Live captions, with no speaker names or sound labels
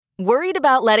Worried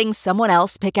about letting someone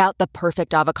else pick out the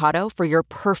perfect avocado for your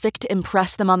perfect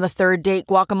impress them on the third date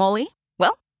guacamole?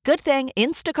 Well, good thing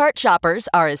Instacart shoppers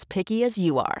are as picky as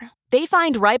you are. They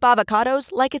find ripe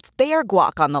avocados like it's their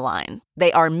guac on the line.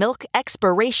 They are milk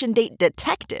expiration date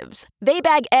detectives. They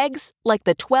bag eggs like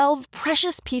the 12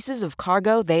 precious pieces of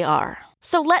cargo they are.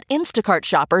 So let Instacart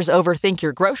shoppers overthink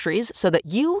your groceries so that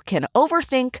you can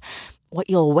overthink what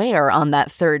you'll wear on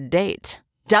that third date.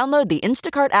 Download the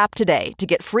Instacart app today to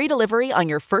get free delivery on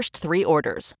your first 3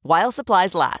 orders, while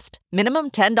supplies last.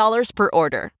 Minimum $10 per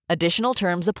order. Additional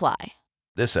terms apply.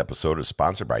 This episode is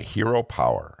sponsored by Hero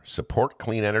Power. Support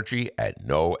clean energy at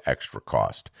no extra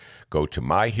cost. Go to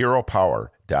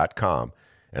myheropower.com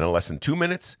and in less than 2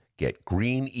 minutes, get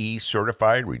Green E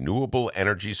certified renewable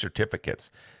energy certificates.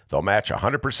 They'll match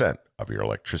 100% of your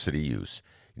electricity use.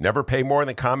 You never pay more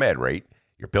than ComEd rate.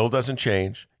 Your bill doesn't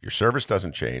change. Your service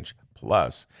doesn't change.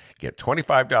 Plus, get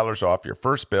 $25 off your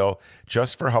first bill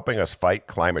just for helping us fight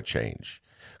climate change.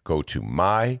 Go to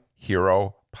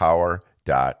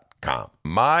myheropower.com.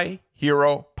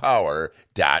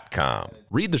 myheropower.com.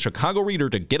 Read the Chicago Reader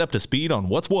to get up to speed on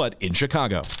what's what in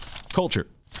Chicago. Culture,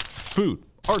 food,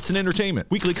 arts and entertainment,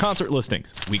 weekly concert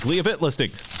listings, weekly event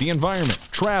listings, the environment,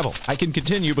 travel. I can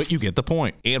continue, but you get the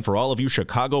point. And for all of you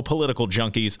Chicago political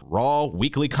junkies, raw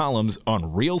weekly columns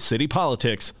on real city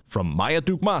politics from Maya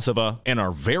Dukmasova and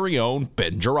our very own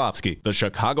Ben Jarofsky. The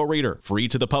Chicago Reader, free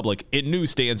to the public in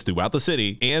newsstands throughout the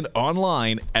city and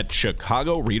online at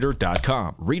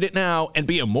chicagoreader.com. Read it now and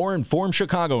be a more informed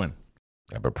Chicagoan.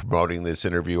 I've been promoting this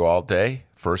interview all day.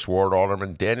 First Ward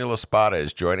Alderman Daniel La Spata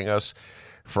is joining us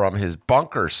from his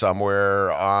bunker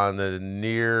somewhere on the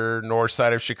near north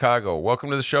side of Chicago. Welcome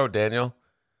to the show, Daniel.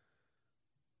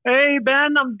 Hey,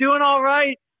 Ben, I'm doing all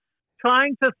right.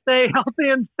 Trying to stay healthy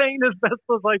and sane as best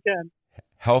as I can.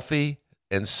 Healthy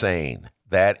and sane.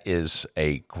 That is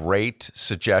a great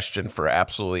suggestion for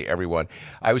absolutely everyone.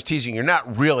 I was teasing, you're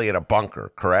not really in a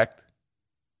bunker, correct?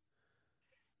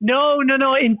 No.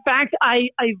 In fact, I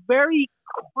very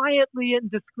quietly and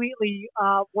discreetly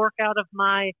work out of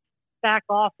my back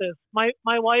office. My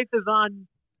wife is on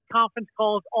conference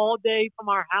calls all day from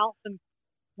our house, and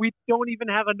we don't even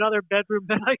have another bedroom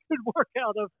that I could work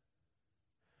out of.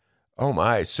 Oh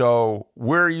my! So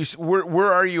where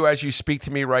are you as you speak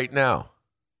to me right now?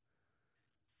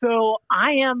 So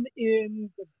I am in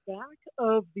the back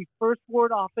of the First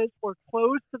Ward office. We're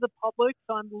closed to the public,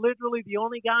 so I'm literally the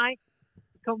only guy who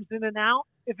comes in and out.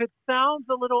 If it sounds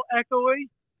a little echoey,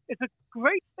 it's a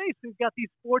great space. We've got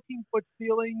these 14-foot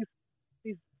ceilings,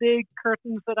 these big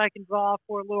curtains that I can draw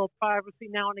for a little privacy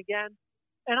now and again.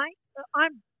 And I'm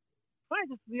trying,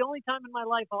 this is the only time in my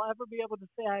life I'll ever be able to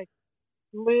say I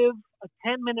live a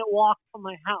 10-minute walk from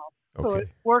my house. So Okay. it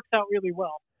works out really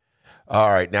well. All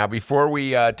right. Now, before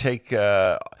we take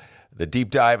the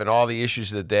deep dive and all the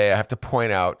issues of the day, I have to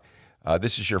point out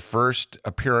this is your first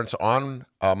appearance on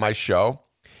my show.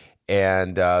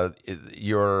 And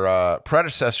your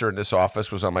predecessor in this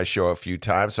office was on my show a few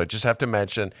times. So I just have to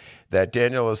mention that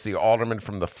Daniel is the alderman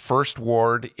from the First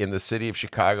Ward in the city of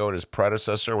Chicago, and his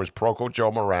predecessor was Proco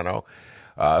Joe Moreno,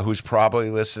 who's probably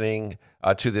listening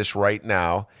to this right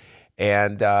now.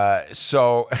 And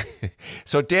so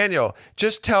Daniel,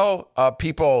 just tell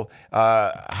people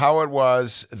how it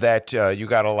was that you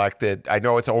got elected. I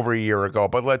know it's over a year ago,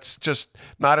 but let's just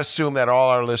not assume that all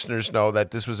our listeners know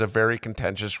that this was a very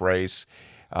contentious race,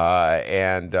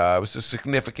 and it was a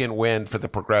significant win for the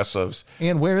progressives.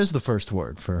 And where is the First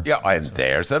Ward for? Yeah, and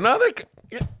there's another.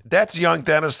 That's young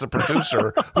Dennis, the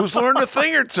producer, who's learned a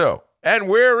thing or two. And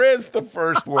where is the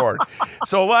First Ward?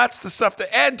 So lots of stuff.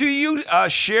 And do you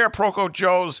share Proco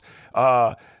Joe's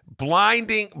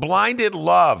blinded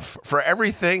love for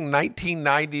everything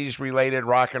 1990s related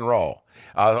rock and roll?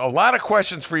 A lot of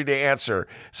questions for you to answer.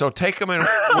 So take them in.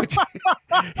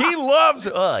 He loves.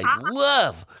 I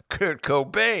love Kurt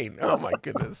Cobain. Oh my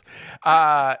goodness.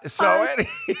 So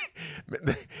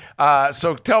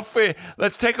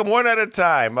let's take them one at a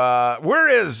time. Where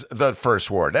is the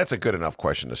First Ward? That's a good enough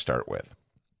question to start with.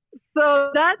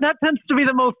 So that tends to be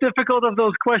the most difficult of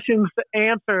those questions to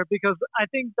answer, because I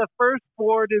think the First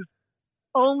Ward is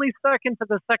only second to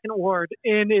the Second Ward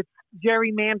in its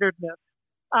gerrymanderedness.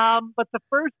 But the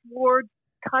First Ward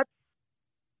cuts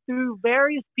through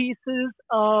various pieces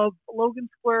of Logan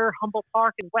Square, Humboldt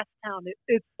Park, and Westtown.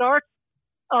 It starts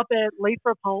up at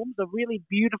Lathrop Homes, a really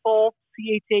beautiful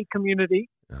CHA community,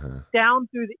 down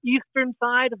through the eastern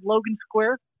side of Logan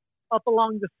Square, up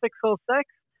along the 606,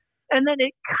 and then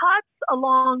it cuts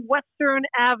along Western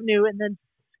Avenue and then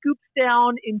scoops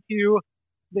down into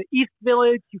the East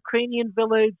Village, Ukrainian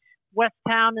Village,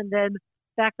 Westtown, and then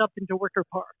back up into Wicker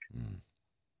Park.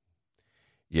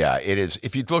 Yeah, it is.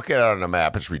 If you look at it on a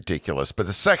map, it's ridiculous. But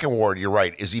the second ward, you're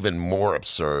right, is even more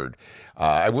absurd.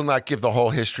 I will not give the whole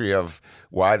history of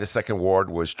why the second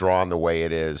ward was drawn the way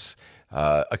it is,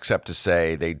 except to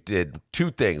say they did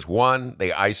two things. One,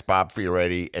 they iced Bob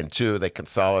Fioretti, and two, they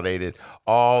consolidated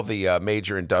all the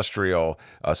major industrial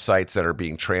sites that are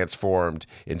being transformed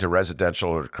into residential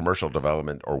or commercial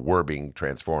development, or were being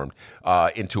transformed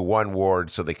into one ward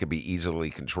so they could be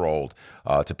easily controlled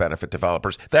to benefit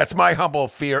developers. That's my humble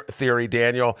theory,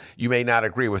 Daniel. You may not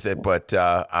agree with it, but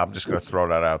I'm just going to throw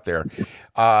that out there.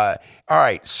 All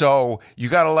right, so you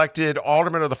got elected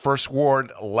alderman of the first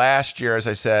ward last year. As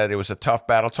I said, it was a tough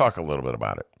battle. Talk a little bit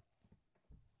about it.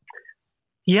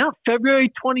 Yeah,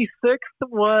 February 26th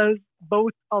was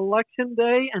both election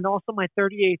day and also my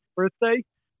 38th birthday.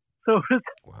 So it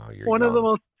was one of the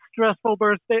most stressful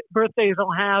birthdays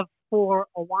I'll have for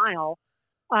a while.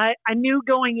 I knew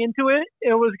going into it,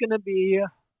 it was going to be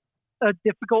a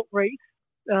difficult race.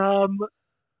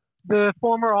 The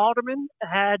former alderman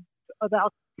had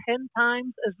about 10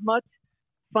 times as much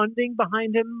funding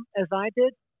behind him as I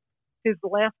did. His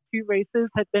last two races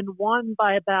had been won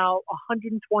by about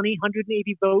 120,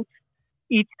 180 votes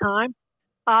each time.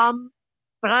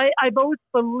 But I both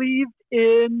believed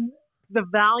in the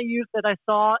values that I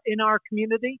saw in our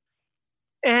community.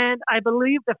 And I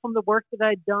believed that from the work that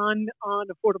I'd done on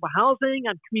affordable housing,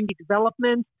 on community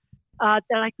development, that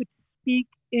I could speak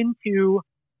into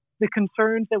the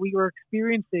concerns that we were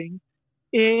experiencing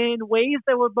in ways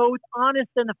that were both honest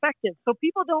and effective. So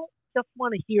people don't just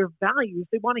want to hear values.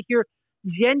 They want to hear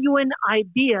genuine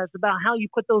ideas about how you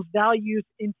put those values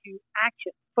into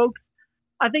action. Folks,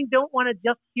 I think, don't want to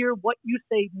just hear what you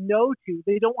say no to.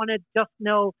 They don't want to just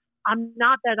know, I'm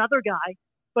not that other guy,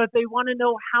 but they want to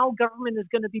know how government is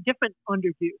going to be different under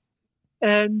you.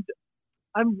 And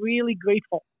I'm really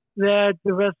grateful that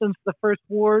the residents of the first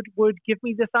ward would give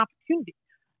me this opportunity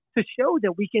to show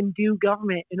that we can do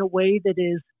government in a way that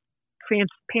is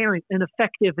transparent and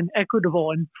effective and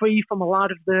equitable and free from a lot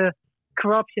of the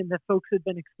corruption that folks have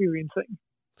been experiencing.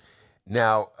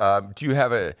 Now, do you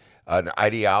have an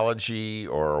ideology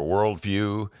or a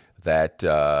worldview that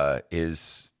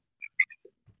is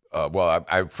well,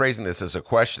 I'm phrasing this as a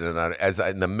question, and as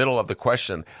in the middle of the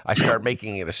question, I start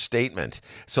making it a statement.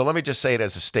 So let me just say it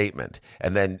as a statement,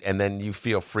 and then you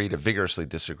feel free to vigorously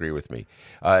disagree with me.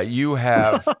 You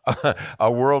have a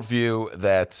worldview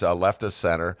that's left of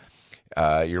center.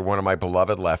 You're one of my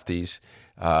beloved lefties,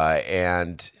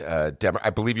 and I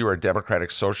believe you were a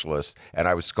democratic socialist. And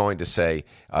I was going to say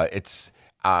it's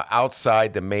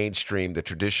outside the mainstream, the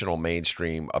traditional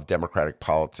mainstream of democratic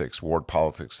politics, ward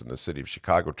politics in the city of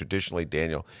Chicago. Traditionally,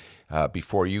 Daniel,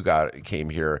 before you came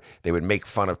here, they would make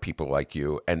fun of people like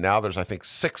you. And now there's, I think,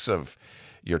 6 of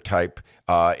your type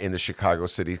in the Chicago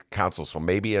City Council. So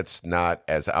maybe it's not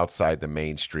as outside the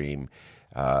mainstream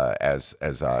as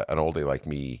an oldie like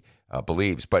me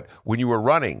believes. But when you were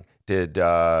running,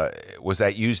 was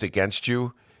that used against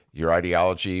you? Your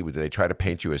ideology? Did they try to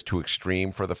paint you as too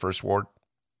extreme for the first ward?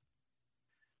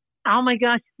 Oh my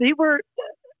gosh,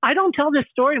 I don't tell this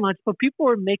story much, but people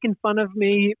were making fun of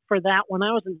me for that when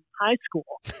I was in high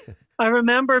school. I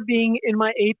remember being in my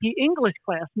AP English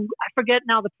class. I forget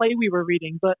now the play we were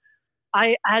reading, but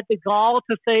I had the gall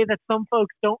to say that some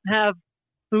folks don't have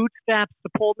bootstraps to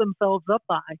pull themselves up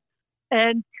by.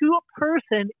 And to a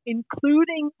person,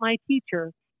 including my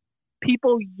teacher,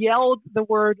 people yelled the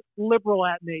word liberal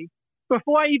at me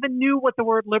before I even knew what the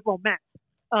word liberal meant.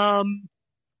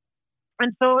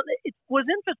 And so it was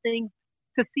interesting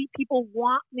to see people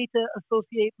want me to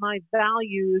associate my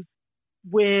values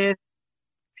with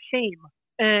shame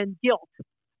and guilt.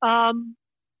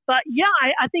 But yeah,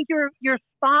 I think you're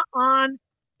spot on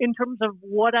in terms of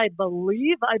what I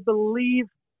believe. I believe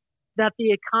that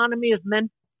the economy is meant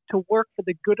to work for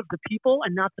the good of the people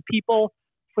and not the people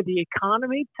for the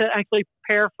economy, to actually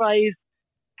paraphrase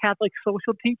Catholic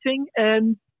social teaching.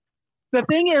 And the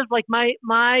thing is, like,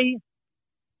 my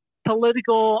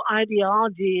political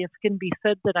ideology, if it can be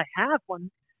said that I have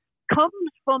one, comes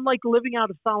from like living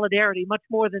out of solidarity much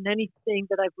more than anything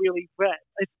that I've really read.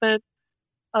 I spent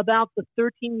about the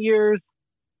 13 years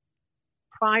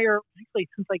prior, actually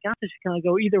since I got to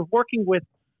Chicago, either working with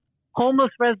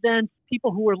homeless residents,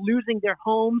 people who were losing their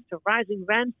homes to rising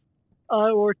rents,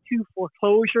 or to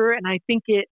foreclosure. And I think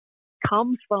it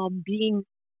comes from being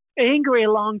angry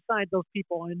alongside those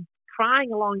people and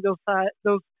crying along those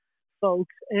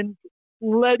folks and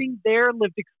letting their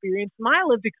lived experience, my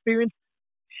lived experience,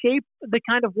 shape the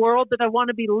kind of world that I want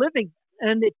to be living.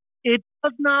 And it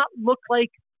does not look like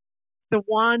the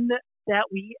one that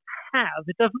we have.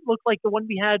 It doesn't look like the one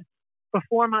we had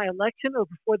before my election or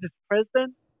before this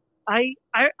president.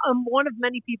 I'm one of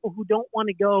many people who don't want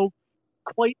to go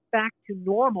quite back to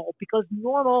normal, because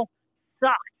normal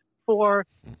sucked for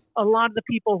a lot of the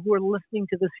people who are listening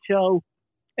to this show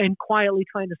and quietly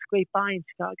trying to scrape by in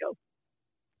Chicago.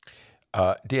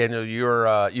 Daniel,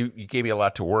 you gave me a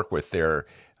lot to work with there,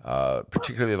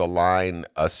 particularly the line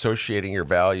associating your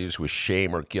values with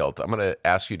shame or guilt. I'm going to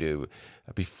ask you to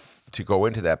go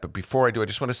into that, but before I do, I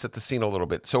just want to set the scene a little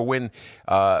bit. So when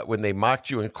they mocked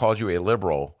you and called you a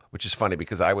liberal, which is funny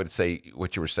because I would say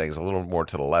what you were saying is a little more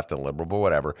to the left than liberal, but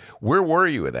whatever. Where were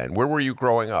you then? Where were you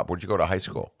growing up? Where'd you go to high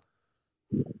school?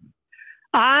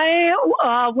 I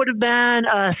would have been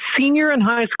a senior in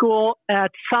high school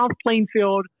at South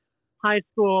Plainfield High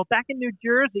School back in New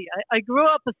Jersey. I grew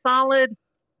up a solid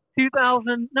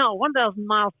 1,000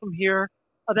 miles from here,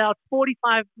 about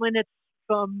 45 minutes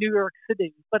from New York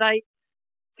City. But I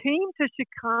came to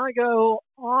Chicago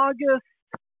August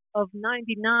of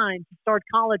 99 to start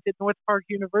college at North Park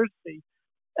University.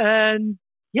 And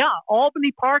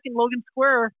Albany Park and Logan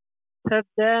Square have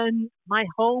been my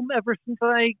home ever since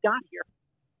I got here.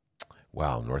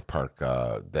 Wow, North Park,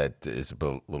 that is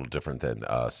a little different than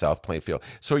South Plainfield.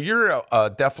 So you're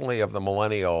definitely of the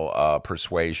millennial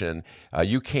persuasion.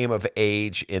 You came of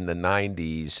age in the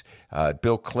 90s.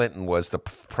 Bill Clinton was the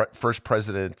first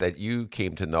president that you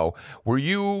came to know. Were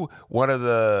you one of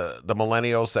the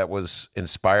millennials that was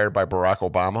inspired by Barack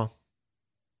Obama?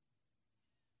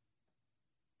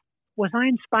 Was I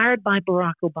inspired by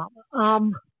Barack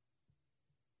Obama?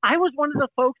 I was one of the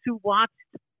folks who watched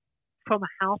from a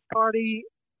house party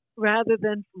rather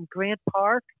than from Grant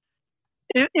Park.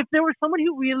 If there was someone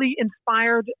who really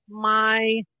inspired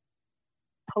my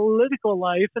political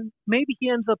life, and maybe he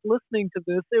ends up listening to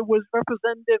this, it was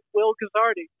Representative Will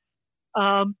Guzzardi.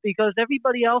 Because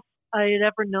everybody else I had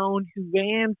ever known who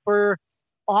ran for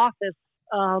office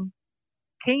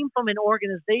came from an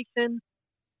organization,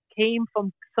 came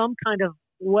from some kind of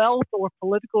wealth or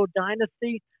political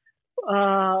dynasty.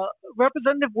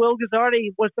 Representative Will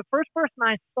Guzzardi was the first person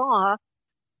I saw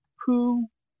who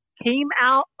came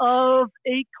out of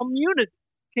a community,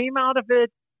 came out of it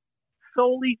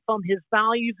solely from his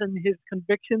values and his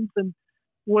convictions, and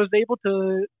was able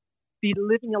to be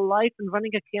living a life and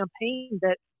running a campaign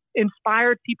that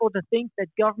inspired people to think that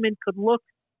government could look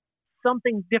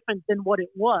something different than what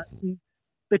it was. And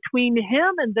between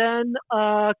him and then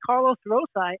Carlos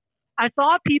Rosai, I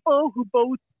saw people who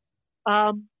both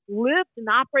lived and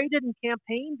operated and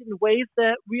campaigned in ways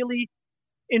that really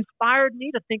inspired me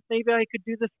to think maybe I could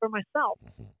do this for myself.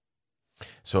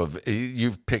 So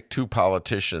you've picked two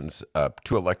politicians,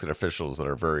 two elected officials that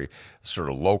are very sort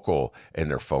of local in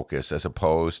their focus, as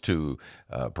opposed to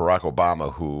Barack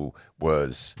Obama, who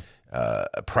was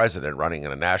a president running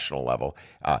at a national level.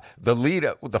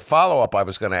 The follow-up I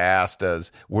was going to ask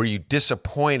is, were you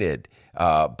disappointed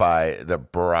by the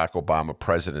Barack Obama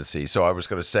presidency? So I was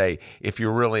going to say, if you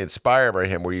were really inspired by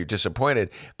him, were you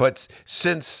disappointed? But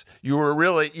since you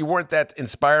weren't that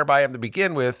inspired by him to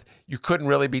begin with, you couldn't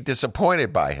really be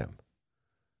disappointed by him.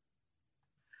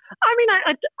 I mean,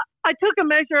 I took a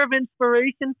measure of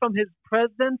inspiration from his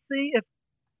presidency.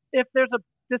 If there's a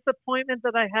disappointment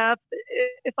that I have,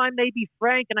 if I may be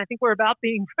frank, and I think we're about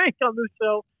being frank on this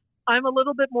show, I'm a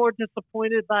little bit more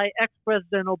disappointed by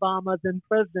ex-President Obama than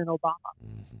President Obama.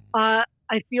 I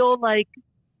feel like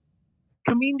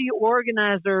community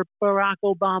organizer Barack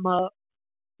Obama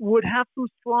would have some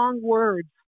strong words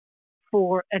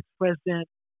for ex-President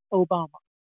Obama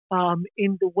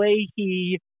in the way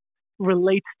he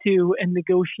relates to and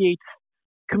negotiates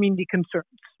community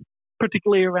concerns,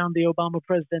 particularly around the Obama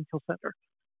Presidential Center.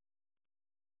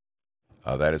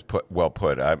 That is well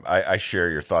put. I share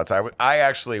your thoughts. I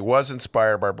actually was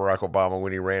inspired by Barack Obama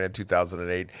when he ran in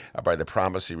 2008 by the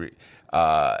promise he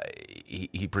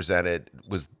presented.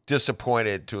 Was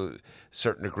disappointed to a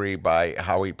certain degree by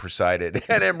how he presided,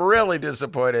 and am really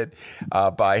disappointed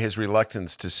by his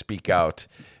reluctance to speak out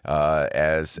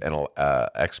as an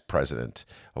ex-president.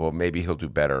 Well, maybe he'll do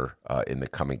better in the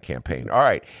coming campaign. All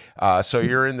right. So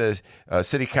you're in the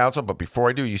city council, but before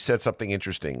I do, you said something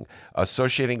interesting: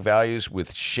 associating values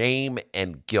with shame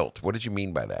and guilt. What did you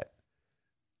mean by that?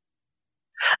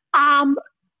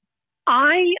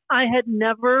 I had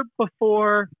never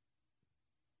before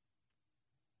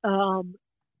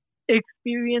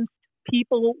experienced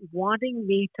people wanting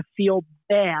me to feel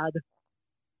bad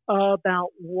about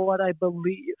what I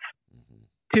believe,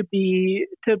 to be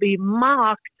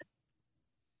mocked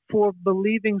for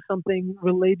believing something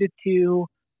related to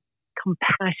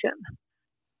compassion.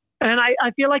 And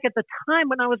I feel like at the time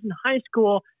when I was in high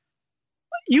school,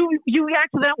 you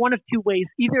react to that one of two ways.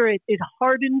 Either it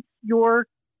hardens your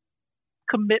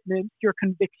commitments, your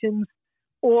convictions,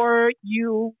 or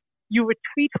you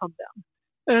retreat from them.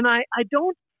 And I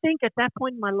don't think at that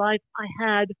point in my life I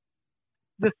had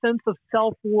the sense of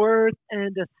self-worth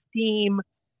and esteem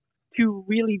to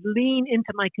really lean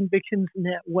into my convictions in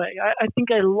that way. I think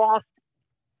I lost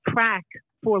track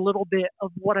for a little bit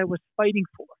of what I was fighting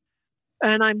for.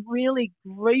 And I'm really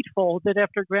grateful that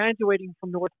after graduating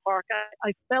from North Park,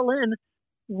 I fell in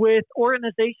with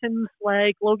organizations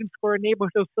like Logan Square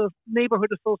Neighborhood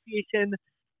Association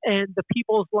and the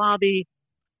People's Lobby,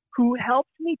 who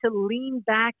helped me to lean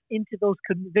back into those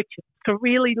convictions, to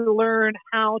really learn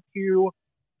how to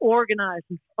organize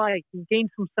and fight and gain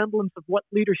some semblance of what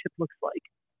leadership looks like.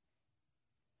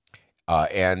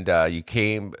 And you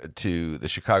came to the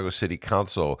Chicago City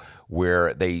Council,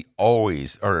 where they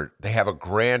have a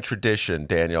grand tradition,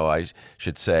 Daniel, I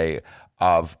should say,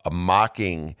 of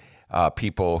mocking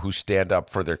people who stand up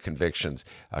for their convictions.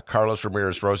 Carlos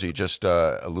Ramirez Rosa just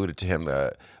alluded to him,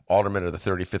 the alderman of the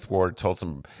 35th Ward, told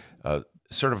some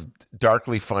sort of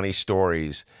darkly funny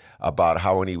stories about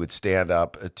how when he would stand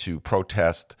up to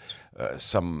protest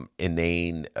some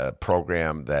inane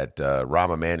program that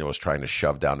Rahm Emanuel was trying to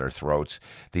shove down their throats,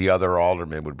 the other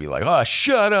aldermen would be like, "Oh,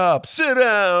 shut up, sit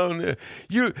down.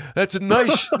 That's a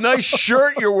nice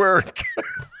shirt you're wearing."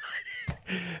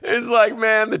 It's like,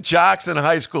 man, the jocks in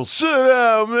high school, sit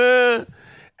down, man.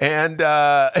 And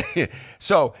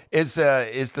so is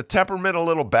the temperament a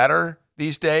little better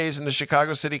these days in the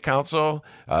Chicago City Council?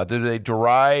 Do they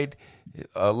deride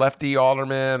lefty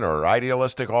aldermen or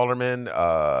idealistic aldermen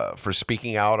for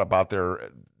speaking out about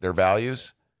their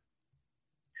values?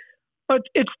 But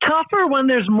it's tougher when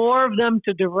there's more of them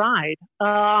to deride.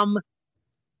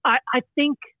 I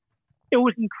think it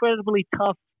was incredibly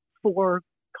tough for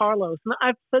Carlos, and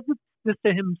I've said this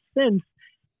to him since.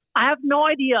 I have no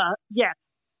idea yet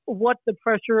what the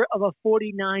pressure of a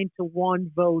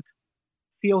 49-1 vote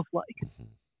feels like.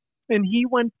 And he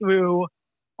went through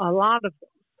a lot of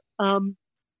those.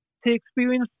 To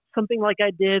experience something like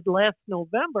I did last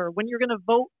November, when you're going to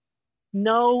vote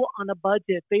no on a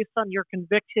budget based on your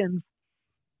convictions,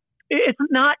 it's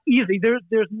not easy.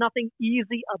 There's nothing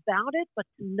easy about it, but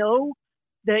to know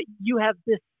that you have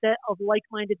this set of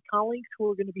like-minded colleagues who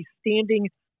are going to be standing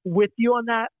with you on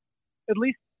that, at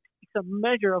least takes a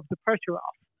measure of the pressure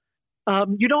off.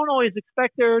 You don't always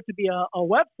expect there to be a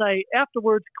website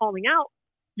afterwards calling out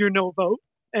your no vote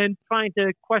and trying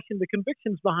to question the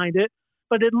convictions behind it,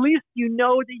 but at least you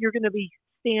know that you're going to be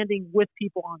standing with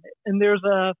people on it. And there's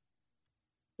at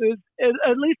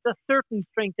least a certain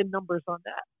strength in numbers on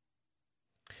that.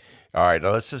 All right,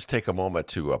 now let's just take a moment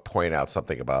to point out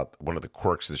something about one of the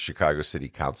quirks of the Chicago City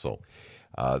Council.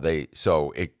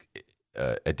 Daniel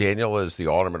is the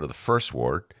alderman of the first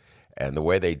ward, and the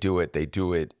way they do it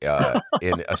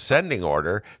in ascending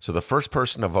order. So the first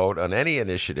person to vote on any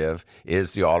initiative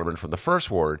is the alderman from the first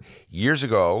ward. Years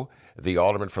ago, the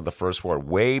alderman from the first ward,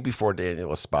 way before Daniel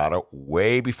La Spata,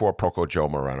 way before Proco Joe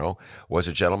Moreno, was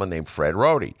a gentleman named Fred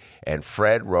Rohde. And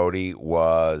Fred Rohde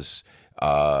was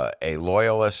a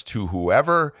loyalist to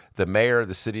whoever the mayor of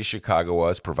the city of Chicago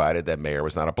was, provided that mayor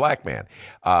was not a black man.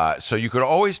 So you could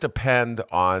always depend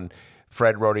on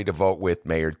Fred Rohde to vote with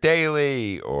Mayor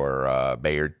Daley or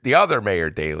the other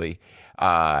Mayor Daley.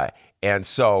 And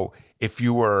so if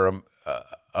you were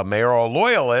a mayoral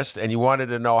loyalist and you wanted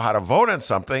to know how to vote on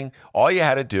something, all you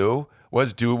had to do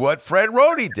was do what Fred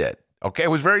Rohde did. Okay,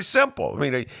 it was very simple. I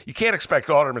mean, you can't expect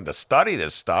aldermen to study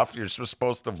this stuff. You're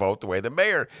supposed to vote the way the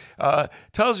mayor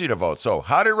tells you to vote. So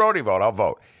how did Rohde vote? I'll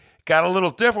vote. Got a little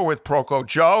different with Proco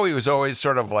Joe. He was always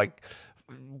sort of like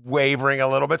wavering a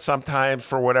little bit. Sometimes,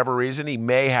 for whatever reason, he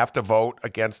may have to vote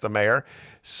against the mayor.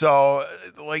 So,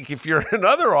 like, if you're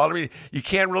another alderman, you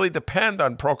can't really depend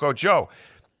on Proco Joe.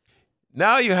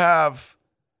 Now you have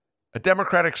a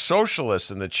Democratic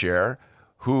socialist in the chair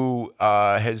who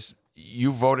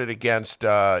you voted against,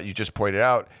 you just pointed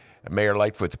out, Mayor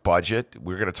Lightfoot's budget.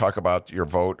 We're going to talk about your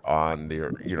vote on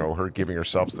her giving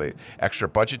herself the extra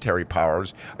budgetary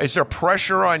powers. Is there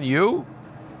pressure on you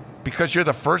because you're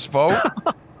the first vote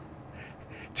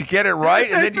to get it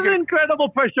right? And it's an incredible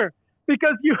pressure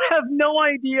because you have no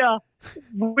idea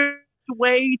which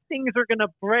way things are going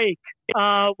to break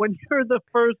when you're the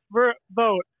first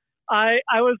vote. I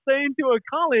was saying to a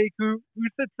colleague who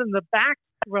sits in the back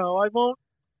row, I won't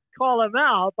call him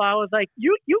out, but I was like,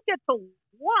 you get to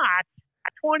watch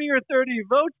 20 or 30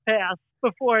 votes pass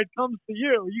before it comes to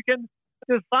you. You can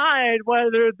decide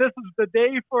whether this is the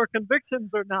day for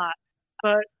convictions or not.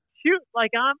 But shoot,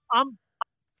 like I'm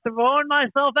throwing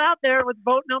myself out there with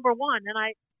vote number one, and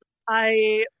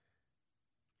I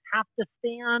have to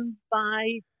stand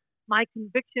by my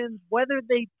convictions, whether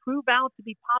they prove out to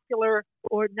be popular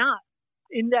or not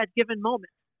in that given moment.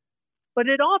 But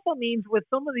it also means with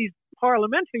some of these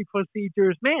parliamentary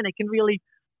procedures, man, it can really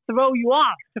throw you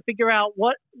off to figure out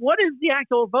what is the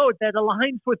actual vote that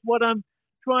aligns with what I'm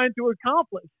trying to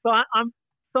accomplish. So I'm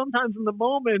sometimes in the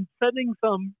moment sending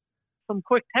some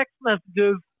quick text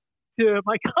messages to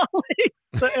my colleagues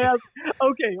to ask,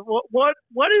 okay, what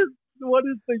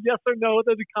is the yes or no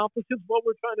that accomplishes what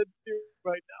we're trying to do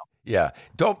right now? Yeah.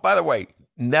 By the way,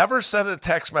 never send a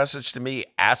text message to me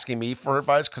asking me for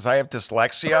advice because I have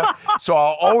dyslexia. So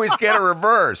I'll always get it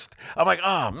reversed. I'm like,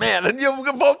 oh, man, and you'll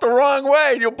vote the wrong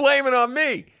way and you'll blame it on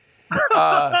me.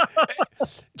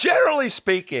 Generally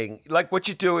speaking, like what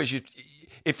you do is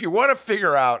if you want to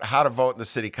figure out how to vote in the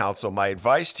city council, my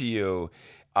advice to you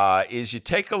is you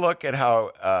take a look at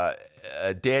how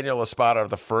Daniel La Spata of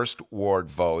the First Ward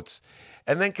votes,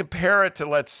 and then compare it to,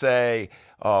 let's say,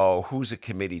 who's a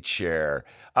committee chair,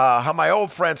 how my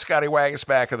old friend Scotty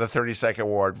Wagasback of the 32nd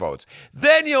Ward votes.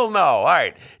 Then you'll know, all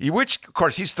right, which, of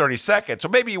course, he's 32nd, so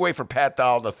maybe you wait for Pat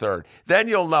Dowell in the third. Then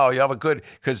you'll know. You'll have a good,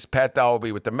 because Pat Dowell will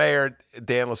be with the mayor.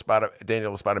 Daniel La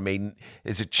Spata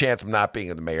is a chance of not being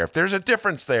the mayor. If there's a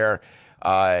difference there,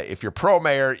 if you're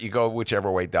pro-mayor, you go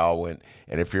whichever way Dowell went.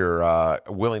 And if you're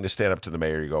willing to stand up to the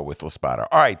mayor, you go with La Spata.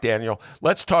 All right, Daniel,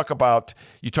 let's talk about,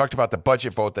 you talked about the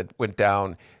budget vote that went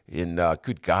down in,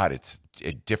 good God, it's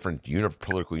a different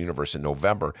political universe in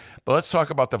November. But let's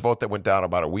talk about the vote that went down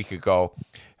about a week ago.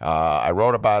 I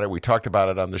wrote about it. We talked about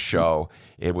it on the show.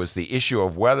 It was the issue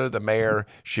of whether the mayor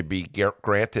should be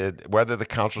granted, whether the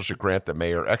council should grant the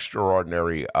mayor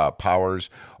extraordinary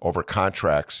powers over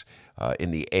contracts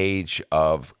in the age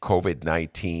of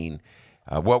COVID-19.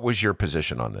 What was your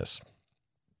position on this?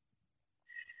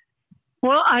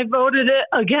 Well, I voted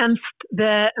against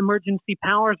the emergency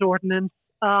powers ordinance,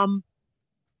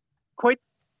 quite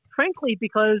frankly,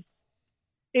 because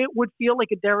it would feel like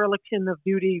a dereliction of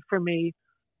duty for me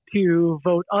to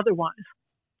vote otherwise.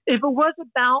 If it was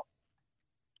about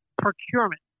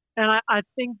procurement, and I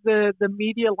think the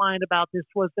media line about this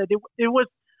was that it was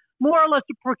more or less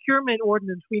a procurement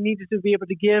ordinance. We needed to be able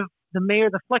to give the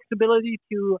mayor the flexibility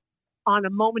to, on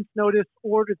a moment's notice,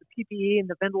 order the PPE and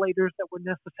the ventilators that were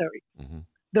necessary. Mm-hmm.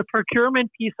 The procurement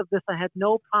piece of this, I had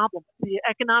no problem. The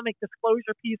economic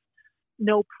disclosure piece,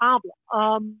 no problem.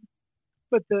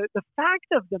 But the fact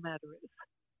of the matter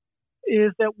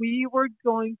is that we were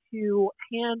going to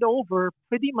hand over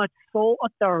pretty much sole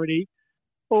authority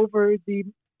over the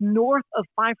north of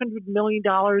 $500 million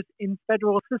in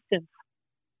federal assistance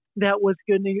that was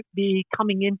going to be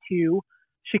coming into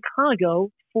Chicago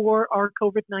for our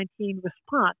COVID-19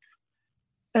 response.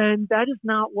 And that is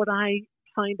not what I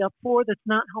signed up for. That's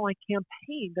not how I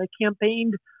campaigned. I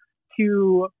campaigned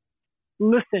to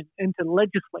listen and to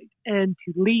legislate and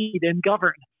to lead and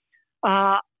govern.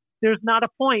 There's not a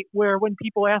point where when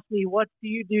people ask me, what do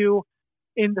you do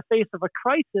in the face of a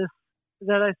crisis,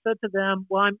 that I said to them,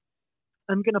 well, I'm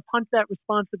going to punt that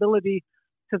responsibility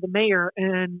to the mayor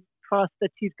and trust that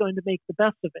she's going to make the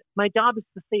best of it. My job is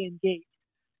to stay engaged,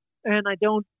 and I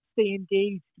don't stay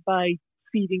engaged by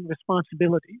feeding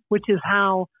responsibility, which is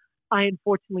how I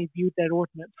unfortunately viewed that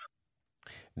ordinance.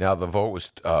 Now, the vote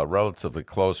was relatively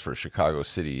close for Chicago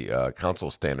City Council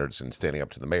standards and standing up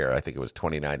to the mayor. I think it was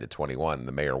 29-21,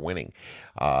 the mayor winning.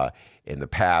 In the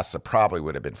past, it probably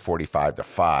would have been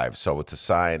 45-5. So it's a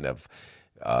sign of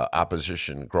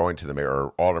opposition growing to the mayor,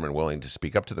 or aldermen willing to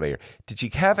speak up to the mayor. Did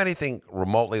you have anything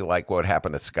remotely like what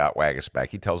happened to Scott Wagasback?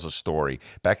 He tells a story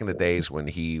back in the days when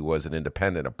he was an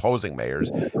independent opposing mayors,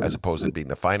 as opposed to being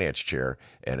the finance chair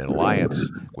and in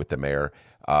alliance with the mayor.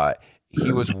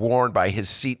 He was warned by his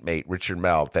seatmate, Richard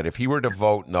Mell, that if he were to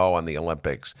vote no on the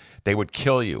Olympics, they would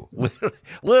kill you.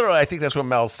 Literally, I think that's what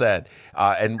Mell said.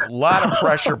 And a lot of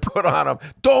pressure put on him.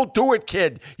 Don't do it,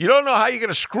 kid. You don't know how you're going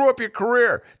to screw up your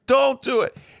career. Don't do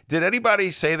it. Did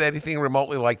anybody say that, anything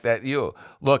remotely like that? You,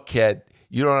 look, kid,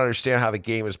 you don't understand how the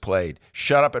game is played.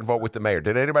 Shut up and vote with the mayor.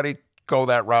 Did anybody go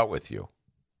that route with you?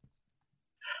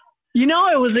 You know,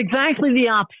 it was exactly the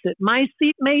opposite. My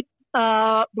seatmate,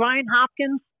 Brian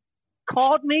Hopkins,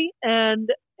 called me and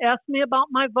asked me about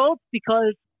my vote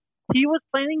because he was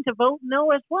planning to vote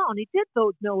no as well, and he did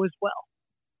vote no as well.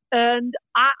 And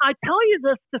I tell you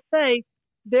this to say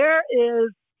there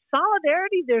is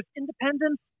solidarity, there's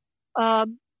independence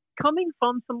coming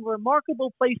from some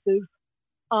remarkable places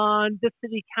on the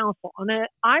city council. And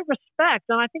I respect,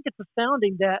 and I think it's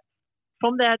astounding that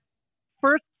from that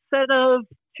first set of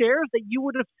chairs that you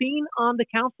would have seen on the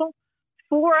council,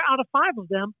 4 out of 5 of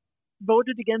them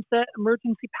voted against that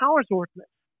emergency powers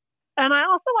ordinance. And I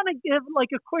also want to give like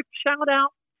a quick shout out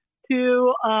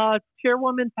to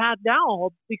Chairwoman Pat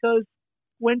Dowell, because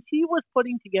when she was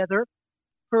putting together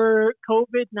her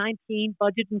COVID-19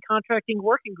 budget and contracting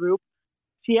working group,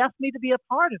 she asked me to be a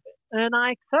part of it, and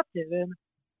I accepted. And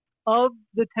of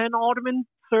the 10 aldermen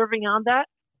serving on that,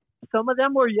 some of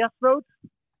them were yes votes,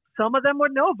 some of them were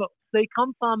no votes. They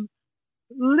come from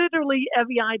literally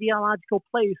every ideological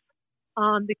place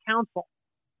on the council.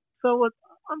 So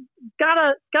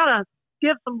gotta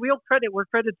give some real credit where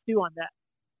credit's due on that.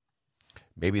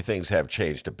 Maybe things have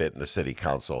changed a bit in the city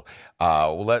council.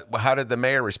 How did the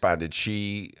mayor respond? Did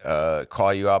she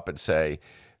call you up and say,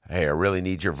 hey, I really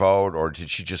need your vote, or did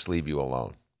she just leave you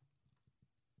alone?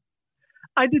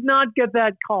 I did not get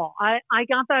that call. I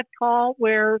got that call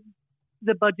where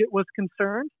the budget was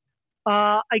concerned.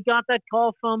 I got that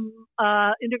call from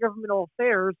Intergovernmental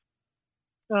Affairs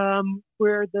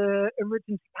where the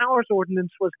Emergency Powers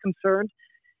Ordinance was concerned.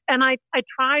 And I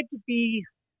tried to be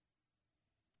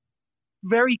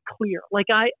very clear. Like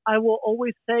I will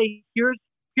always say, here's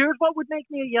what would make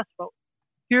me a yes vote.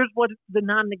 Here's what the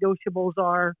non-negotiables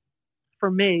are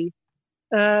for me.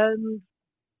 And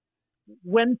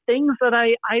when things that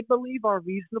I believe are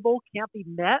reasonable can't be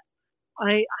met,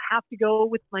 I have to go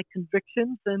with my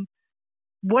convictions and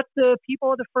what the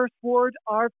people of the First Ward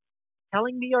are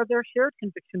telling me are their shared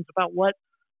convictions about what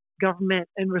government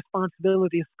and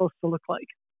responsibility is supposed to look like.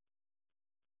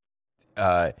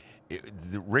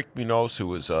 Rick Munoz, who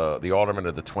was the alderman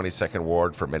of the 22nd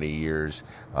Ward for many years,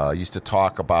 used to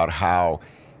talk about how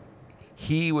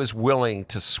he was willing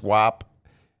to swap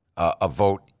a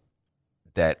vote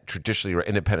that traditionally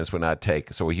independents would not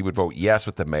take. So he would vote yes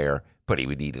with the mayor, but he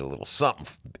would need a little something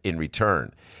in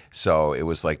return. So it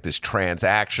was like this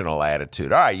transactional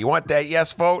attitude. All right, you want that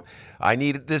yes vote? I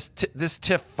need this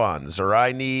TIF funds, or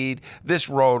I need this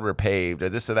road repaved, or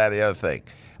this or that, the other thing.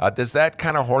 Does that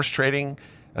kind of horse trading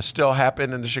still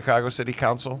happen in the Chicago City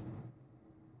Council?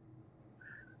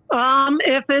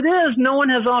 If it is, no one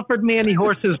has offered me any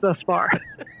horses thus far.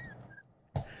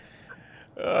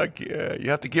 You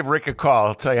have to give Rick a call.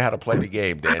 I'll tell you how to play the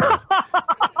game, Daniel.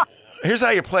 Here's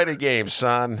how you play the game,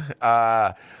 son.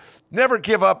 Never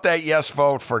give up that yes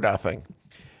vote for nothing.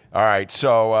 All right,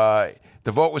 so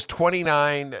the vote was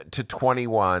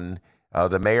 29-21.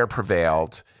 The mayor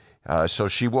prevailed. So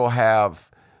she will have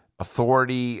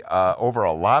authority over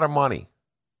a lot of money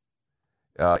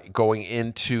going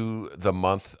into the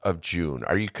month of June.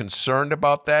 Are you concerned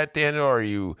about that, Daniel, or are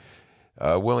you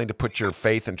willing to put your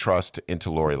faith and trust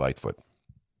into Lori Lightfoot?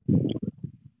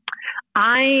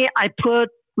 I put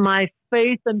my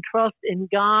faith and trust in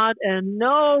God and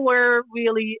nowhere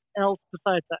really else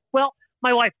besides that. Well,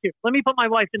 my wife too. Let me put my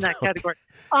wife in that category.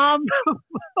 I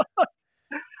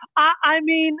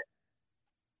mean,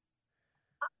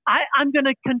 I'm going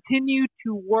to continue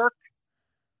to work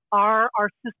our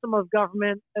system of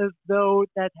government as though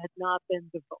that had not been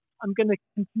the vote. I'm going to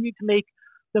continue to make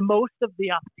the most of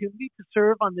the opportunity to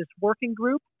serve on this working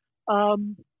group.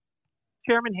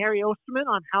 Chairman Harry Osterman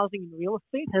on housing and real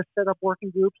estate has set up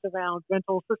working groups around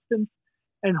rental assistance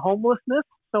and homelessness.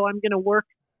 So I'm going to work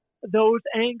those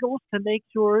angles to make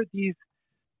sure these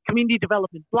community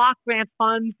development block grant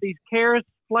funds, these CARES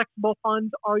flexible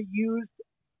funds are used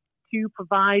to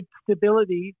provide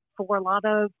stability for a lot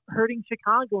of hurting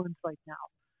Chicagoans right now.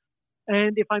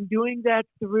 And if I'm doing that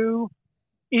through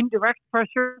indirect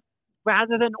pressure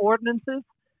rather than ordinances,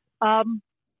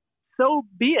 so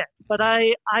be it. But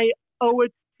I owe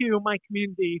it to my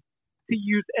community to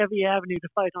use every avenue to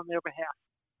fight on their behalf.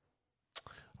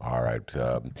 All right.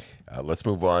 Let's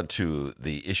move on to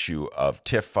the issue of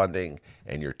TIF funding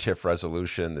and your TIF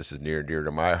resolution. This is near and dear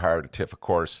to my heart. A TIF, of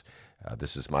course,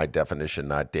 this is my definition,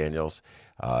 not Daniel's,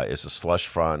 is a slush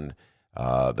fund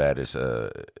that is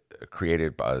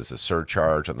created as a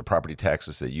surcharge on the property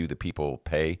taxes that you, the people,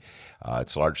 pay.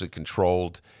 It's largely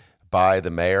controlled by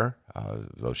the mayor,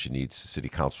 though she needs city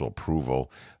council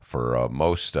approval for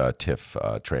most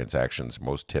TIF transactions,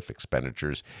 most TIF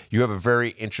expenditures. You have a very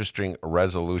interesting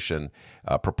resolution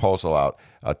proposal out.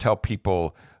 Tell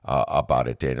people about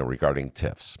it, Daniel, regarding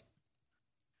TIFs.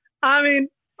 I mean,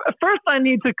 first I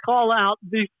need to call out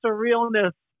the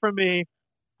surrealness for me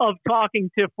of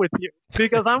talking TIF with you,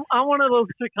 because I'm one of those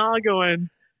Chicagoans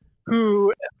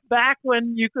who, back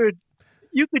when you could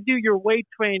do your weight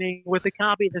training with a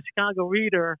copy of the Chicago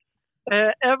Reader.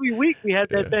 Every week we had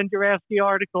that Ben Jarofsky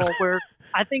article where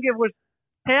I think it was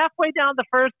halfway down the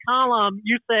first column,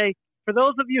 you say, for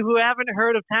those of you who haven't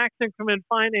heard of tax increment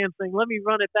financing, let me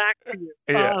run it back to you.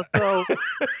 So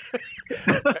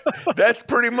that's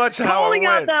pretty much how it went. Calling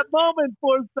out that moment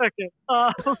for a second.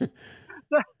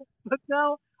 But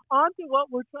now on to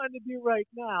what we're trying to do right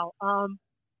now.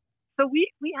 So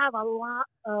we have a lot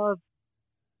of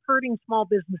hurting small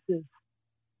businesses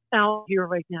out here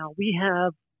right now. We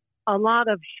have a lot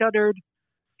of shuttered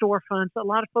storefronts, a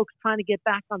lot of folks trying to get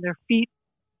back on their feet,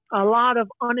 a lot of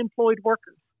unemployed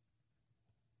workers.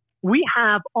 We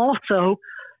have also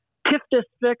TIF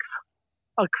districts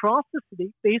across the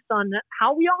city based on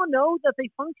how we all know that they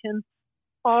function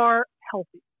are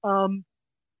healthy.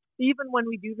 Even when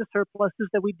we do the surpluses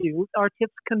that we do, our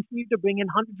TIFs continue to bring in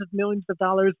hundreds of millions of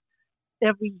dollars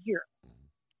every year.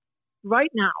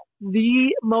 Right now,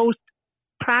 the most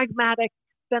pragmatic,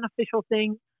 beneficial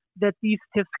thing that these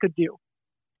TIFs could do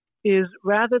is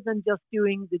rather than just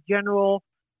doing the general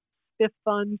TIF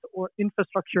funds or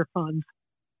infrastructure funds,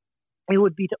 it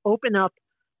would be to open up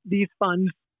these funds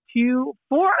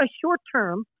for a short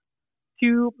term,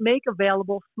 to make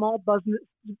available small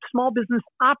business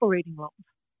operating loans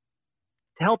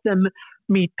to help them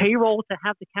meet payroll, to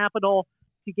have the capital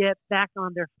to get back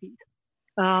on their feet.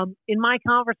 In my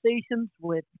conversations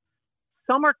with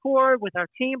Summer Corps, with our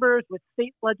chambers, with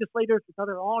state legislators, with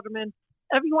other aldermen,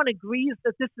 everyone agrees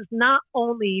that this is not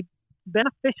only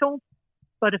beneficial,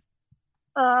 but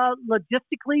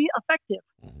logistically effective.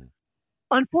 Mm-hmm.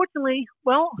 Unfortunately,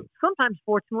 sometimes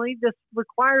fortunately, this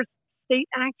requires state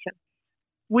action.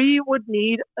 We would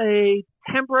need a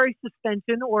temporary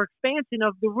suspension or expansion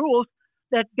of the rules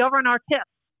that govern our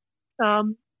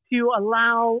TIFs to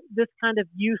allow this kind of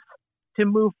use to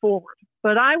move forward.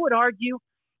 But I would argue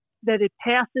that it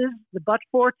passes the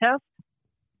but-for test.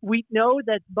 We know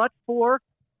that but for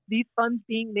these funds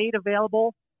being made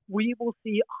available, we will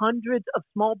see hundreds of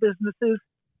small businesses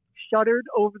shuttered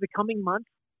over the coming months.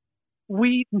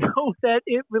 We know that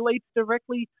it relates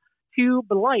directly to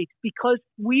blight because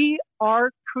we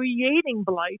are creating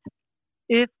blight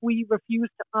if we refuse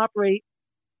to operate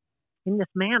in this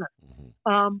manner.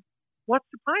 Mm-hmm. What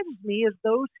surprises me is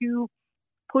those who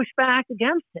push back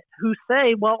against it, who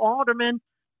say, well, Alderman,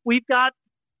 we've got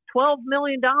 $12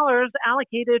 million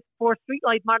allocated for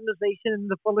streetlight modernization in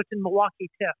the Fullerton-Milwaukee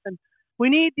TIF, and we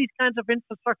need these kinds of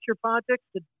infrastructure projects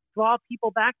to draw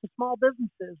people back to small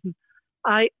businesses. And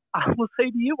I will say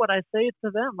to you what I say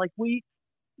to them, like, we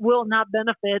will not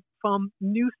benefit from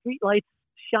new streetlights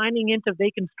shining into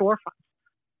vacant storefronts.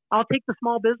 I'll take the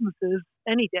small businesses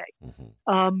any day.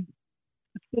 Mm-hmm.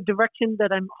 It's the direction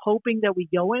that I'm hoping that we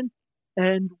go in,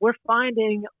 and we're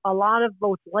finding a lot of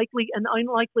both likely and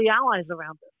unlikely allies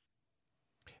around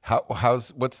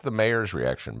us. What's the mayor's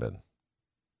reaction been?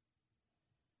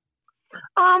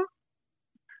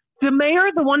 The mayor,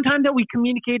 the one time that we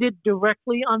communicated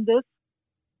directly on this,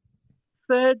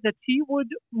 said that he would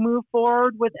move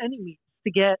forward with any means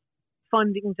to get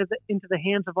funding into the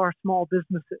hands of our small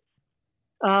businesses.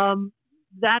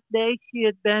 That day, she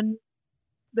had been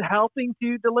helping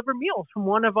to deliver meals from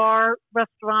one of our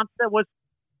restaurants that was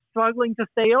struggling to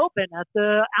stay open at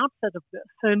the outset of this.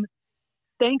 And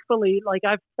thankfully,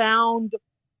 I've found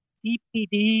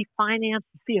DPD, Finance,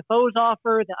 the CFO's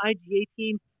offer, the IGA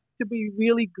team to be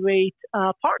really great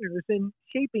partners in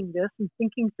shaping this and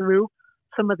thinking through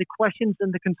some of the questions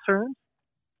and the concerns.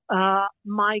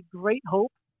 My great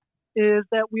hope is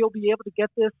that we'll be able to get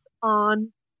this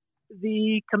on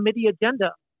the committee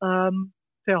agenda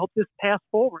to help this pass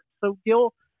forward. So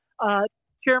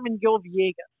Chairman Gil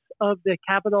Villegas of the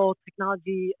Capital,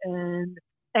 Technology, and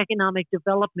Economic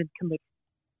Development Committee.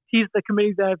 He's the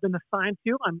committee that I've been assigned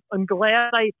to. I'm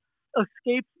glad I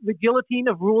escaped the guillotine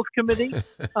of Rules Committee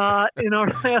in our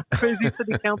last crazy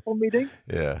city council meeting.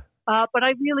 Yeah. But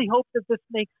I really hope that this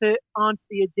makes it onto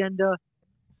the agenda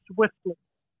swiftly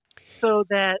so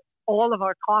that all of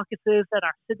our caucuses at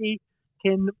our city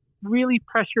can really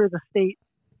pressure the state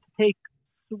to take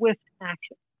swift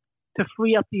action to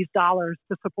free up these dollars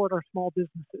to support our small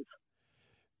businesses.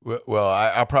 Well,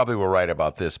 I probably will write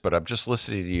about this, but I'm just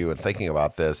listening to you and thinking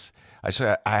about this.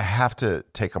 I have to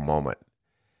take a moment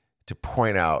to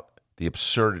point out the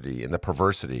absurdity and the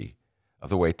perversity of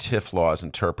the way TIF law is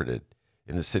interpreted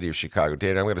in the city of Chicago.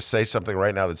 Dan, I'm going to say something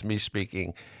right now that's me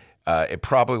speaking. It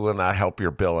probably will not help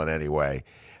your bill in any way,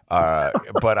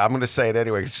 but I'm going to say it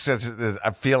anyway since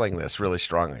I'm feeling this really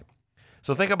strongly.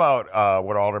 So think about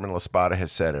what Alderman La Spata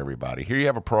has said, everybody. Here you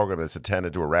have a program that's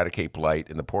intended to eradicate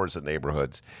blight in the poorest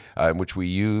neighborhoods, in which we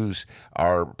use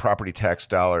our property tax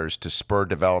dollars to spur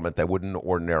development that wouldn't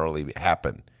ordinarily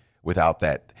happen without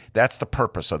that. That's the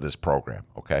purpose of this program,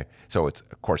 okay? So, it's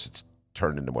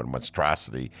turned into one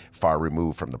monstrosity far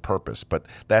removed from the purpose, but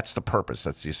that's the purpose.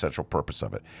 That's the essential purpose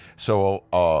of it. So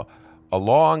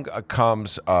along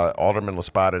comes Alderman La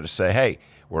Spata to say, hey,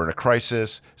 We're in a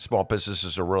crisis. Small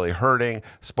businesses are really hurting.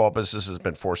 Small businesses have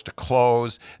been forced to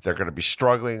close. They're going to be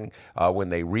struggling when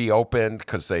they reopen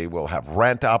because they will have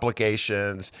rent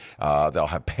obligations. They'll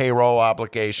have payroll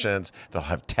obligations. They'll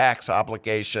have tax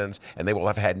obligations, and they will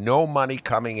have had no money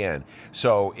coming in.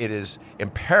 So it is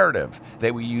imperative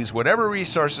that we use whatever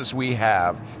resources we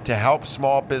have to help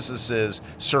small businesses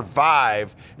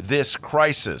survive this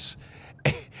crisis.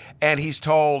 And he's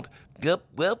told, yep,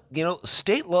 well,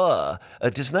 state law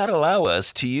does not allow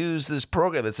us to use this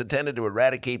program that's intended to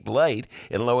eradicate blight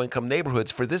in low-income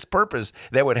neighborhoods for this purpose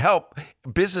that would help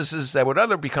businesses that would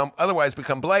otherwise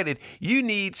become blighted. You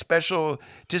need special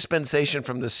dispensation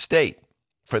from the state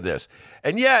for this.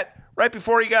 And yet, right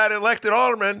before he got elected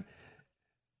alderman,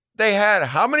 they had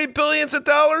how many billions of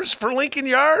dollars for Lincoln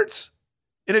Yards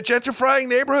in a gentrifying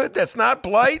neighborhood that's not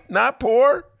blight, not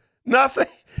poor, nothing?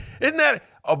 Isn't that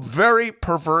a very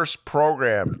perverse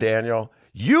program, Daniel?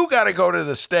 You got to go to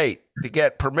the state to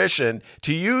get permission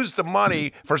to use the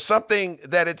money for something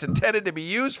that it's intended to be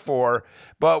used for.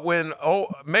 But when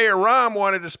Mayor Rahm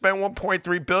wanted to spend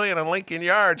 $1.3 billion on Lincoln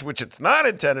Yards, which it's not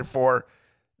intended for,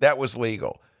 that was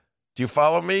legal. Do you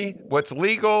follow me? What's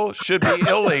legal should be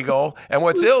illegal, and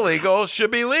what's illegal should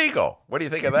be legal. What do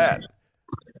you think of that?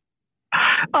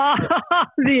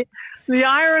 The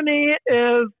irony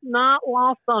is not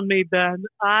lost on me, Ben.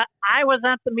 I was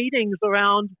at the meetings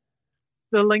around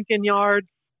the Lincoln Yards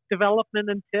development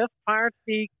and TIF prior to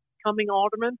becoming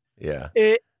alderman. Yeah.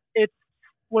 It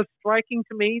was striking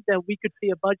to me that we could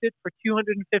see a budget for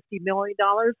 $250 million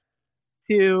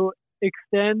to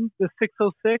extend the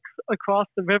 606 across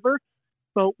the river,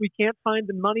 but we can't find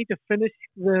the money to finish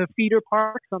the feeder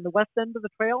parks on the west end of the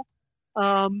trail.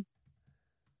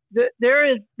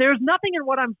 There's nothing in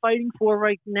what I'm fighting for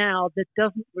right now that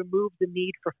doesn't remove the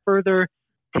need for further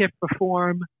TIF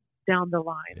reform down the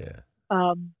line.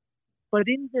 Yeah. But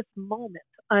in this moment,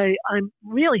 I'm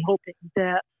really hoping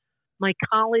that my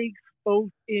colleagues,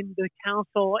 both in the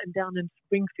council and down in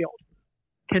Springfield,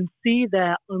 can see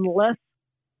that unless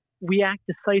we act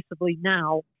decisively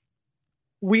now,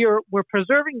 we're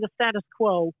preserving the status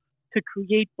quo to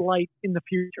create blight in the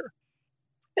future.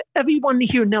 Everyone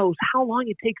here knows how long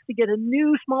it takes to get a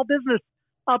new small business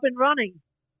up and running.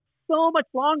 So much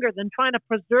longer than trying to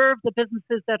preserve the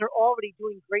businesses that are already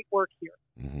doing great work here.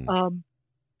 Mm-hmm.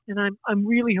 And I'm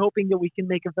really hoping that we can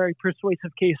make a very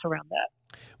persuasive case around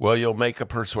that. Well, you'll make a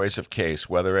persuasive case.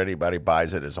 Whether anybody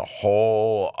buys it is a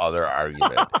whole other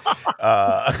argument.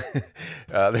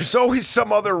 There's always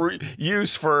some other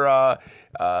use for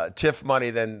TIF money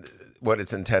than what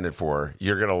it's intended for.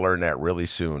 You're going to learn that really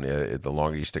soon, the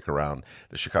longer you stick around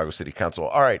the Chicago City Council.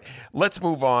 All right, let's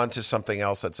move on to something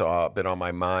else that's been on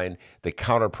my mind, the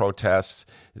counter-protests,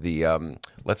 the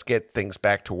let's get things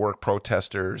back to work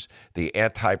protesters, the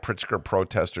anti-Pritzker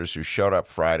protesters who showed up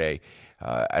Friday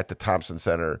at the Thompson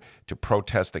Center to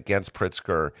protest against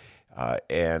Pritzker.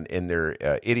 And in their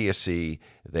idiocy,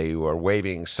 they were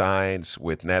waving signs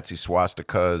with Nazi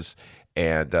swastikas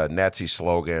and Nazi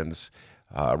slogans.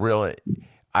 Really,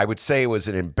 I would say it was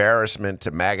an embarrassment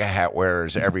to MAGA hat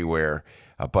wearers everywhere,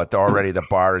 but already the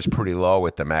bar is pretty low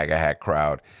with the MAGA hat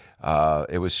crowd.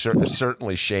 It was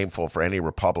certainly shameful for any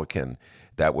Republican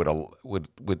that would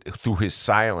through his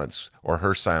silence or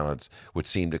her silence would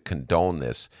seem to condone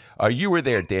this. You were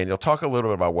there, Daniel. Talk a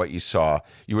little bit about what you saw.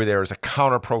 You were there as a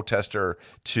counter-protester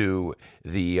to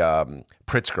the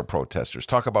Pritzker protesters.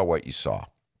 Talk about what you saw.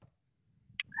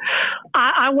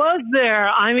 I was there.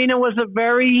 I mean, it was a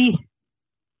very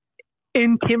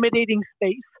intimidating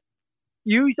space.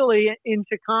 Usually in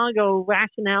Chicago,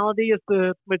 rationality is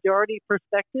the majority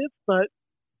perspective, but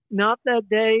not that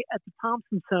day at the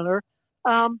Thompson Center.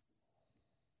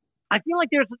 I feel like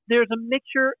there's a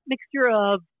mixture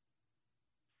of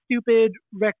stupid,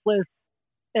 reckless,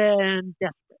 and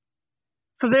desperate.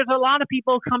 So there's a lot of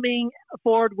people coming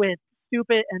forward with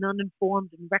stupid and uninformed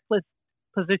and reckless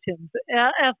positions,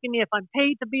 asking me if I'm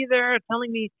paid to be there,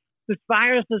 telling me this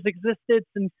virus has existed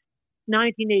since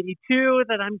 1982,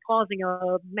 that I'm causing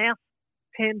a mass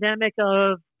pandemic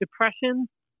of depression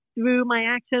through my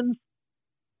actions.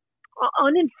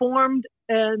 Uninformed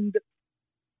and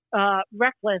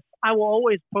reckless, I will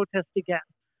always protest again.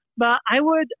 But I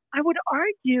would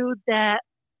argue that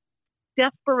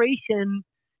desperation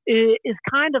is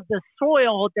kind of the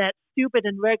soil that stupid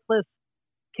and reckless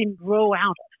can grow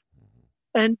out of.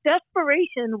 And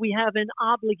desperation, we have an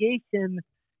obligation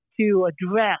to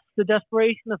address the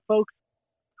desperation of folks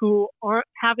who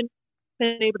haven't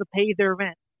been able to pay their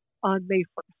rent on May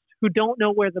 1st, who don't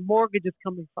know where the mortgage is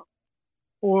coming from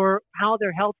or how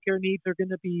their healthcare needs are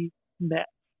going to be met.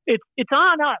 It's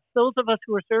on us, those of us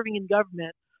who are serving in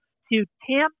government, to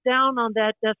tamp down on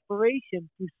that desperation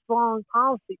through strong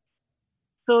policies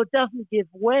so it doesn't give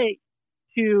way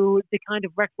to the kind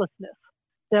of recklessness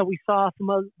that we saw from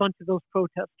a bunch of those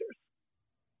protesters.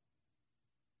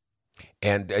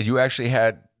 And you actually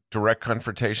had direct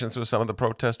confrontations with some of the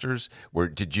protesters?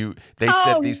 They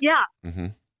said these... Yeah. Mm-hmm.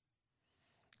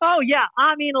 Oh, yeah.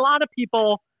 I mean, a lot of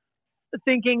people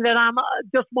thinking that I'm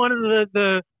just one of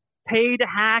the paid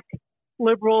hack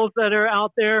liberals that are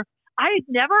out there. I had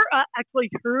never actually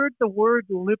heard the word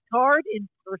libtard in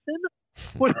person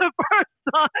for the first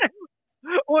time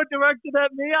or directed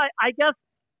at me. I guess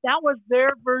that was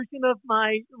their version of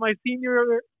my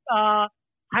senior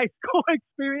high school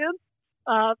experience.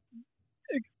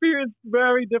 Experienced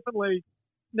very differently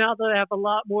now that I have a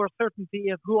lot more certainty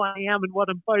of who I am and what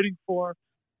I'm fighting for.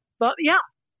 But yeah,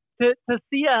 to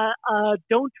see a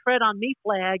 "Don't Tread on Me"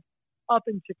 flag up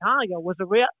in Chicago was a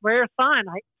rare sign.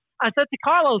 I said to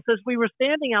Carlos as we were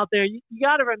standing out there, you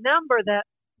got to remember that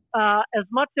as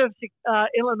much of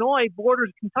Illinois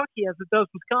borders Kentucky as it does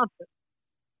Wisconsin.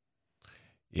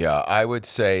 Yeah, I would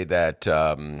say that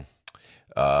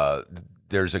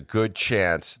there's a good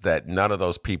chance that none of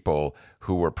those people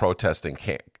who were protesting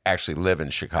can't actually live in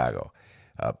Chicago.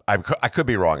 I could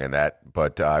be wrong in that,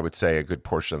 but I would say a good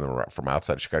portion of them are from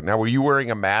outside of Chicago. Now, were you wearing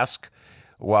a mask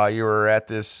while you were at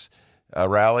this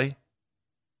rally?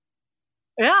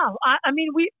 Yeah, I mean,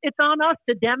 it's on us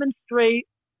to demonstrate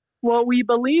what we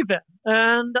believe in.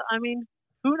 And, I mean,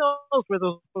 who knows where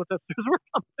those protesters were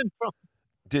coming from.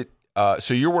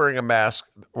 So you're wearing a mask.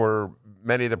 Were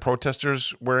many of the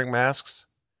protesters wearing masks?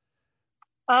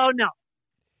 Oh, no.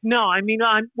 No, I mean,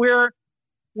 we're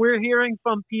hearing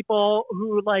from people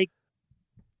who,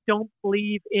 don't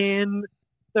believe in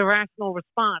the rational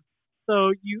response.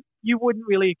 So you wouldn't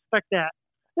really expect that.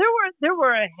 There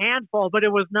were a handful, but it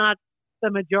was not the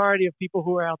majority of people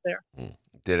who were out there.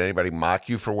 Did anybody mock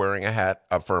you for wearing a hat,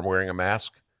 for wearing a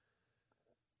mask?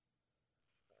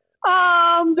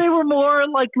 They were more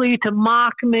likely to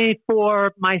mock me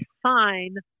for my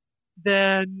sign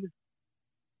than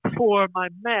for my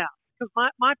mask.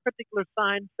 Because my particular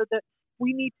sign said that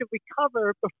we need to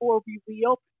recover before we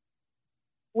reopen,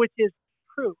 which is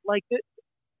true.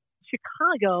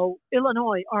 Chicago,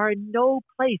 Illinois are in no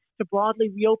place to broadly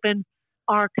reopen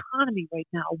our economy right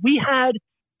now. We had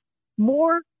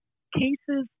more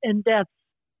cases and deaths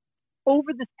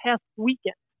over this past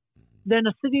weekend than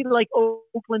a city like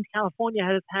Oakland, California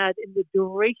has had in the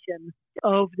duration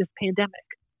of this pandemic.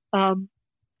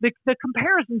 The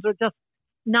comparisons are just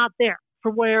not there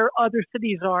for where other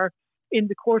cities are in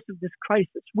the course of this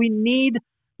crisis. We need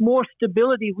more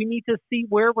stability. We need to see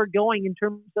where we're going in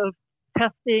terms of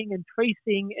testing and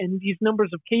tracing and these numbers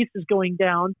of cases going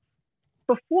down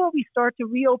before we start to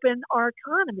reopen our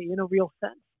economy in a real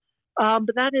sense.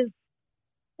 But that is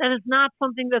not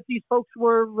something that these folks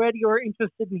were ready or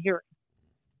interested in hearing.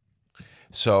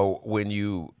 So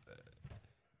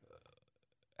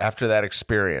after that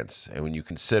experience, and when you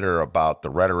consider about the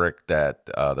rhetoric that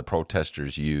the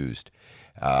protesters used,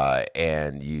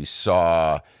 and you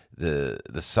saw the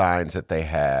signs that they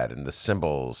had and the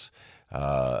symbols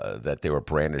that they were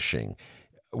brandishing,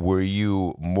 were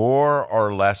you more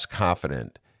or less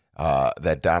confident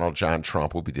that Donald John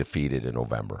Trump will be defeated in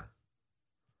November?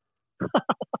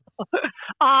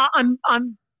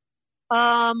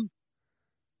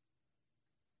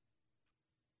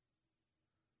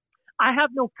 I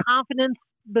have no confidence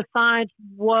besides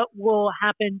what will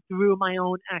happen through my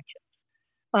own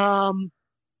actions.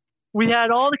 We had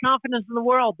all the confidence in the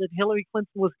world that Hillary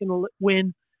Clinton was going to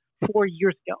win 4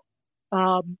 years ago.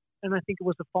 And I think it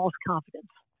was a false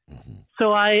confidence. Mm-hmm.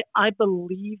 So I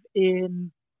believe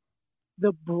in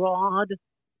the broad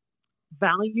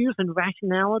values and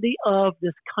rationality of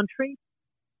this country.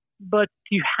 But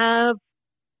to have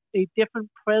a different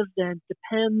president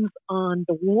depends on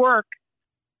the work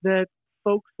that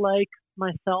folks like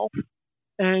myself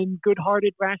and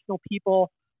good-hearted, rational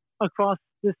people across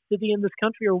this city and this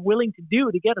country are willing to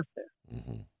do to get us there.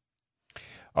 Mm-hmm.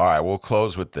 All right, we'll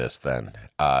close with this then.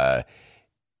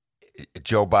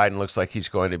 Joe Biden looks like he's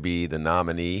going to be the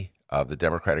nominee of the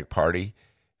Democratic Party.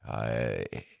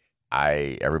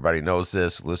 Everybody knows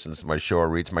this, listens to my show, or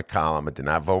reads my column. I did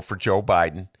not vote for Joe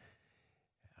Biden,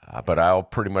 but I'll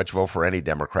pretty much vote for any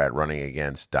Democrat running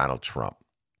against Donald Trump.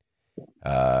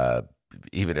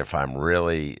 Even if I'm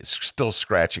really still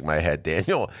scratching my head,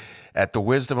 Daniel, at the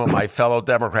wisdom of my fellow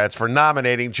Democrats for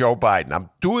nominating Joe Biden. I'm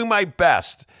doing my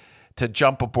best to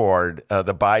jump aboard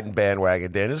the Biden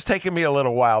bandwagon, Daniel. It's taken me a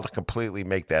little while to completely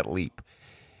make that leap.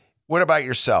 What about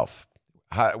yourself?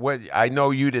 I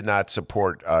know you did not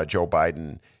support Joe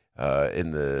Biden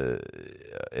in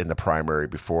the primary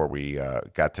before we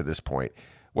got to this point.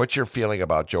 What's your feeling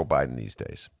about Joe Biden these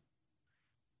days?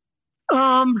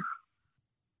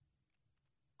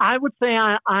 I would say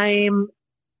I'm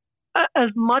as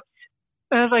much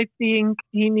as I think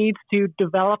he needs to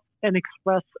develop and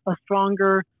express a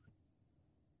stronger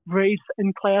race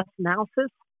and class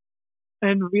analysis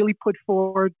and really put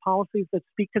forward policies that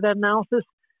speak to that analysis.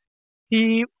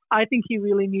 I think he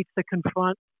really needs to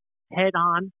confront head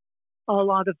on a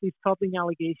lot of these troubling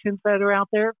allegations that are out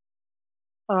there.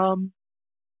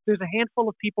 There's a handful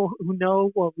of people who know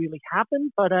what really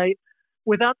happened, but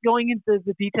without going into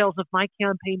the details of my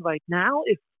campaign right now,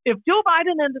 if Joe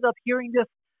Biden ended up hearing this,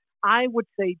 I would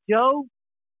say, Joe,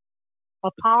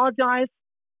 apologize,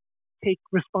 take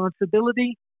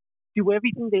responsibility, do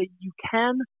everything that you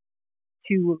can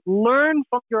to learn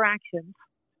from your actions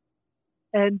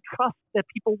and trust that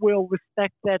people will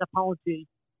respect that apology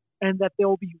and that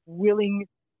they'll be willing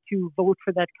to vote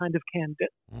for that kind of candidate.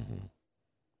 Mm-hmm.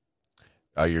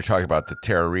 You're talking about the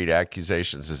Tara Reade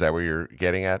accusations. Is that what you're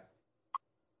getting at?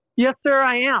 Yes, sir,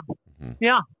 I am. Mm-hmm.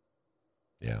 Yeah.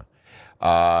 Yeah.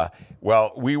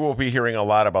 Well, we will be hearing a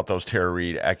lot about those Tara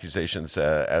Reade accusations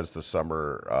as the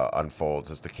summer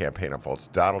unfolds, as the campaign unfolds.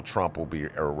 Donald Trump will be,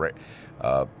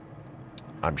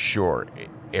 I'm sure,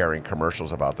 airing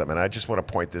commercials about them. And I just want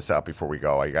to point this out before we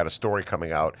go. I got a story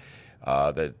coming out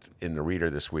that in the Reader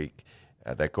this week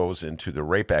that goes into the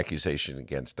rape accusation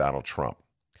against Donald Trump.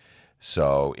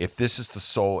 So if this is the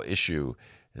sole issue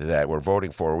that we're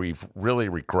voting for, we've really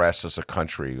regressed as a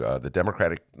country. The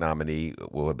Democratic nominee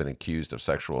will have been accused of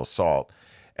sexual assault,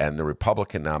 and the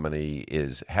Republican nominee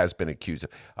has been accused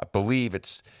of, I believe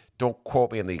it's, don't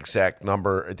quote me on the exact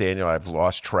number, Daniel, I've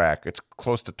lost track. It's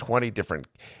close to 20 different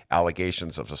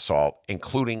allegations of assault,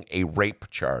 including a rape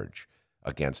charge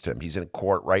against him. He's in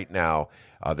court right now.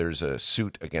 There's a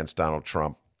suit against Donald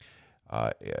Trump.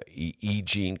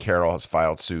 Jean Carroll has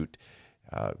filed suit.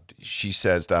 She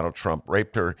says Donald Trump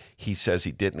raped her. He says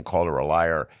he didn't, call her a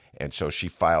liar. And so she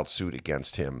filed suit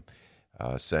against him,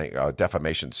 saying a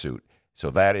defamation suit. So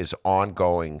that is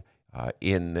ongoing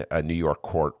in a New York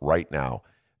court right now.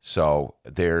 So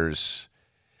this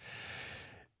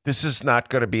is not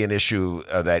going to be an issue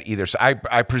that either.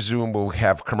 I presume we'll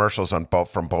have commercials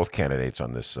from both candidates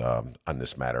on this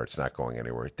matter. It's not going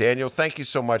anywhere. Daniel, thank you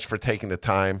so much for taking the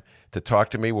time to talk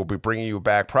to me. We'll be bringing you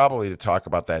back probably to talk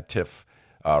about that TIF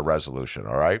resolution.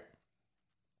 All right.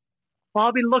 Well,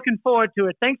 I'll be looking forward to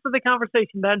it. Thanks for the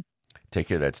conversation, Ben. Take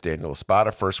care. That's Daniel La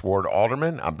Spata, First Ward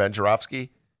Alderman. I'm Ben Joravsky.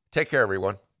 Take care,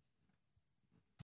 everyone.